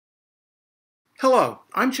Hello,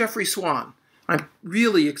 I'm Jeffrey Swann. I'm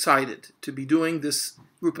really excited to be doing this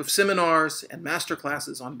group of seminars and master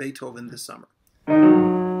classes on Beethoven this summer.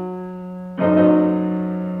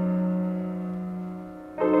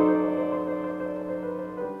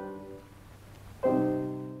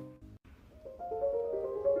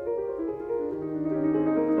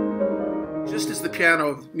 Just as the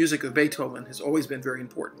piano music of Beethoven has always been very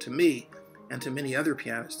important to me and to many other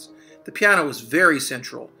pianists, the piano was very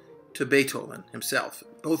central to Beethoven himself,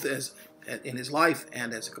 both as in his life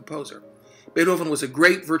and as a composer. Beethoven was a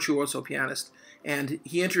great virtuoso pianist, and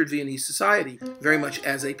he entered Viennese society very much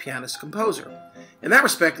as a pianist-composer. In that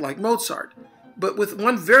respect, like Mozart, but with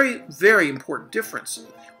one very, very important difference,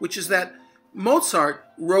 which is that Mozart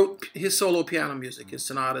wrote his solo piano music, his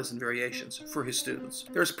sonatas and variations, for his students.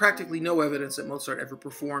 There's practically no evidence that Mozart ever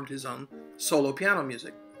performed his own solo piano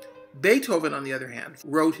music. Beethoven, on the other hand,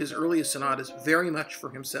 wrote his earliest sonatas very much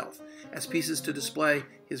for himself, as pieces to display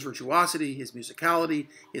his virtuosity, his musicality,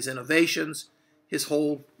 his innovations, his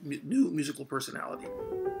whole new musical personality.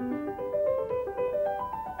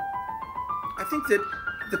 I think that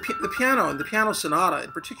the piano and the piano sonata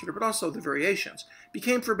in particular, but also the variations,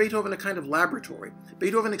 became for Beethoven a kind of laboratory.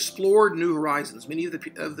 Beethoven explored new horizons. Many of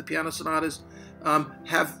the piano sonatas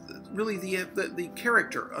have really the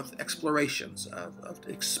character of explorations, of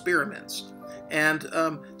experiments. And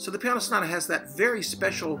so the piano sonata has that very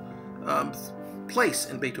special place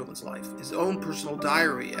in Beethoven's life, his own personal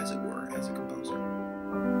diary, as it were, as a composer.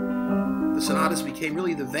 The sonatas became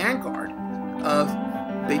really the vanguard of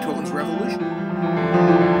Beethoven's revolution.